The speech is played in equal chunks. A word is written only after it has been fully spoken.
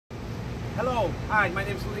Hello, hi, my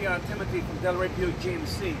name is Leon Timothy from Delray Buick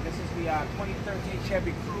GMC. This is the 2013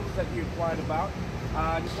 Chevy Cruze that you inquired about.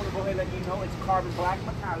 I just want to go ahead and let you know it's carbon black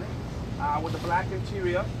metallic with a black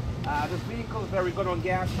interior. This vehicle is very good on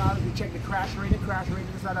gas mileage. We checked the crash rating. Crash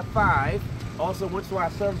rating is at a 5. Also went to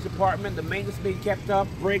our service department. The maintenance being kept up,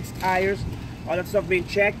 brakes, tires, all that stuff being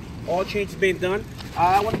checked. All changes being done.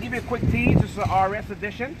 I want to give you a quick tease. This is an RS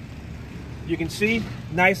edition. You can see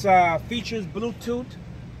nice features, Bluetooth,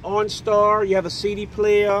 OnStar, you have a CD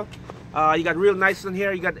player, you got real nice in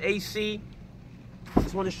here, you got AC.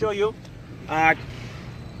 Just want to show you.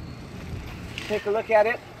 Take a look at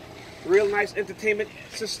it. Real nice entertainment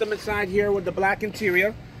system inside here with the black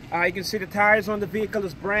interior. You can see the tires on the vehicle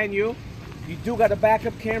is brand new. You do got a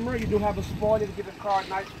backup camera. You do have a spoiler to give the car a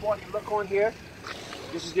nice sporty look on here.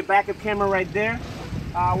 This is your backup camera right there.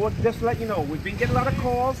 We'll just let you know, we've been getting a lot of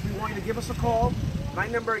calls. We want you to give us a call. My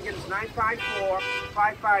number again is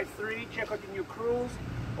 954-553. Check out the new Cruze,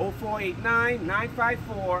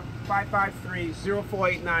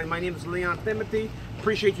 0489-954-553-0489. My name is Leon Timothy.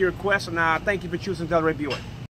 Appreciate your request, and thank you for choosing Delray Buick.